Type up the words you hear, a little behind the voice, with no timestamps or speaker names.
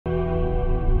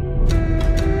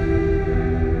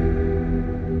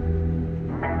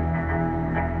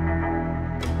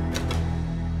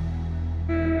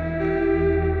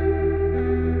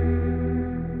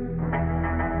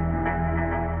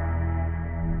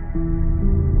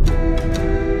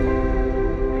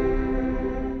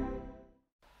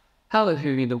Hello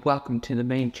everyone and welcome to the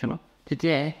main channel.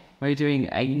 Today we're doing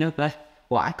another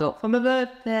what I got for my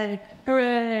birthday.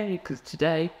 Hooray! Because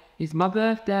today is my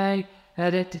birthday.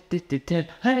 Hey!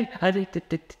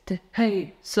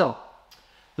 So,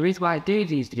 the reason why I do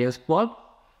these videos, one,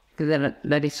 because then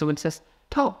if someone says,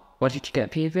 Tom, what did you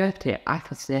get for your birthday? I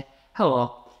can say,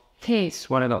 hello, here's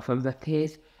what I got for my birthday.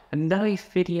 Here's a nice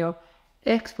video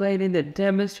explaining and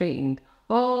demonstrating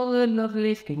all the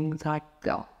lovely things I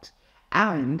got.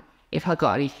 And if I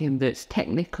got anything that's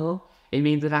technical, it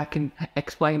means that I can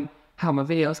explain how my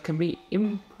videos can be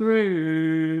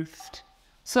improved.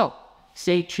 So,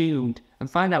 stay tuned and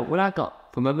find out what I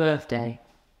got for my birthday.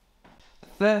 The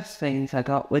first things I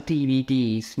got were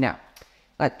DVDs. Now,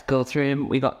 let's go through them.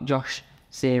 We got Josh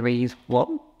Series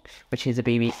 1, which is a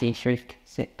BBC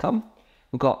sitcom.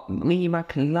 We've got Lee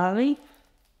McLally.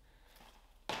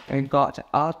 We've got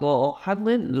Ardmore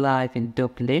Hanlon live in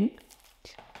Dublin.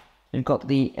 We've got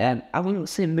the, I wouldn't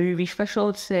say movie special,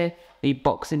 I'd say the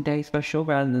Boxing Day special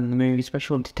rather than the movie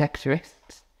special,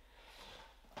 Detectorists.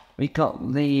 We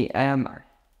got the,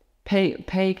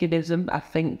 Paganism, I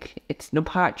think, it's no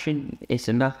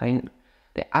Patrinism, I think,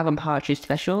 the Alan Partridge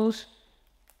specials.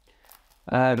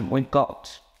 We've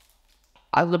got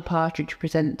Alan Partridge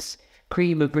Presents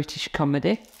Cream of British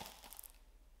Comedy.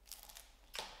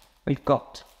 We've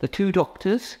got The Two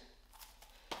Doctors.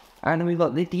 And we've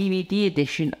got the DVD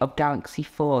edition of Galaxy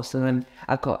 4. So then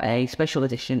I've got a special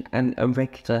edition and a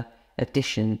regular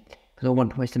edition. Because I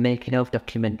want to make an elf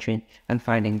documentary and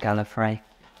finding Gallifrey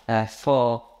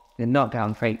 4. Not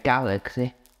Gallifrey,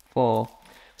 Galaxy 4.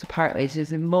 So apparently this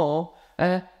is a more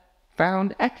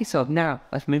found episode. Now,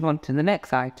 let's move on to the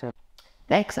next item.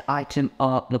 Next item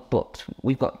are the books.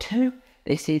 We've got two.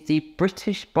 This is the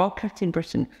British Broadcasting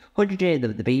Britain 100 Years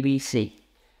of the BBC,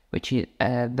 which is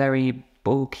a very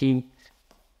bulky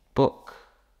book,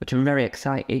 which I'm very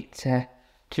excited to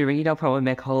read. I'll probably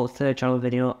make a whole third channel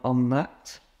video on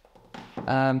that.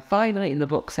 Finally, in the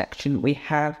book section, we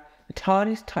have the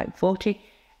TARDIS Type 40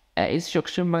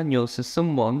 instruction manual. So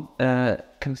someone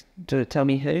can tell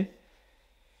me who?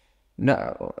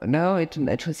 No, it didn't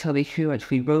actually tell me who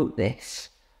actually wrote this,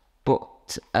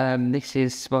 but this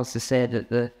is supposed to say that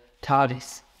the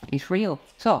TARDIS is real.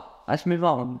 So, let's move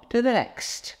on to the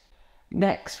next.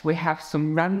 Next, we have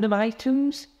some random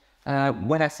items.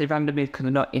 When I say random, it's because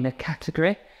they're not in a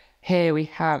category. Here we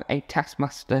have a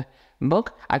Taskmaster mug.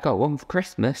 I got one for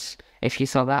Christmas. If you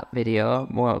saw that video,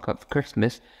 what I got for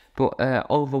Christmas. But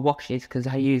over washes, because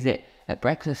I use it at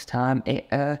breakfast time, it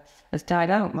has died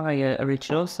out, my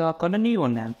original, so I've got a new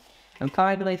one now. And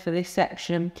finally, for this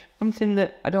section, something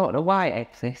that I don't know why it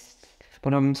exists,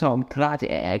 but I'm sort of glad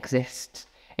it exists.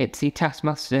 It's the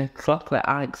Taskmaster clock that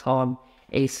Alex Horn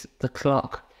is the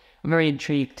clock. I'm very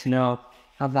intrigued to know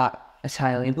how that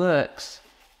entirely works.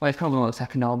 Well, it probably looks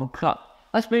like a normal clock.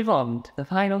 Let's move on to the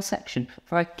final section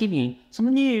before I give you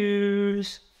some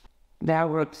news. Now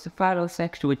we're up to the final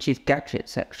section, which is gadget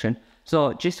section.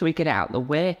 So just so we get it out of the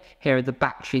way, here are the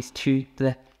batteries to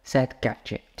the said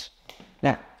gadget.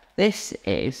 Now, this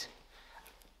is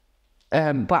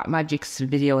Blackmagic's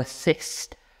Video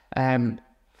Assist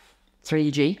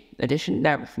 3G edition.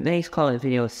 Now, they call it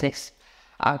Video Assist.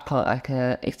 I'd call it like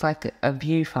it's like a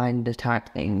viewfinder type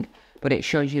thing, but it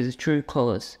shows you the true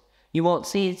colours. You won't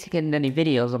see it in any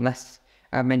videos unless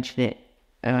I mention it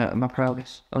in my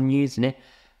progress on using it.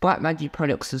 Blackmagic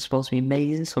products are supposed to be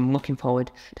amazing, so I'm looking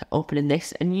forward to opening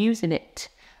this and using it.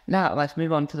 Now, let's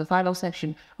move on to the final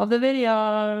section of the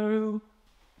video.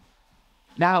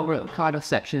 Now we're at the final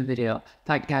section of the video.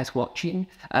 Thank you guys for watching.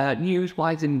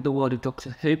 News-wise in the world of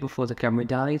Doctor Who before the camera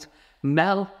dies,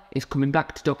 Mel is coming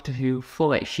back to Doctor Who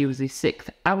fully. She was the 6th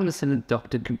Anderson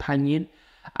Doctor companion,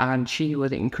 and she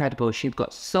was incredible. She's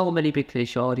got so many Big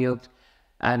Finish audios,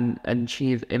 and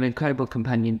she's an incredible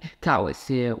companion. Can't wait to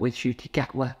see her with Ncuti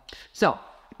Gatwa. So,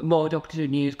 more Doctor Who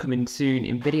news coming soon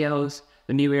in videos.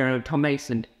 The new era of Tom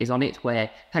Mason is on its way.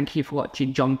 Thank you for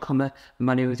watching John Comer,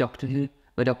 my new Doctor Who,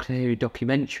 the Doctor Who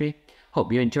documentary.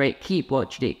 Hope you enjoy it. Keep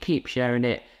watching it, keep sharing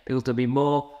it, because there'll be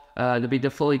more. There'll be the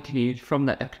full interviews from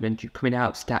that documentary coming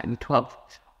out starting the 12th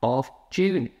of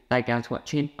June. Thank you guys for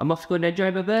watching. I'm off to go and enjoy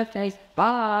my birthday.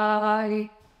 Bye!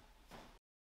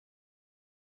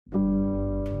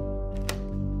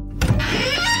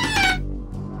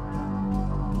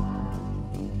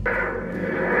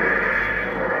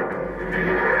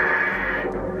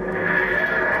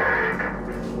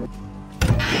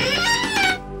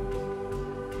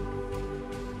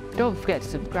 Don't forget to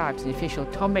subscribe to the official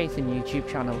Tom Mason YouTube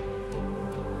channel.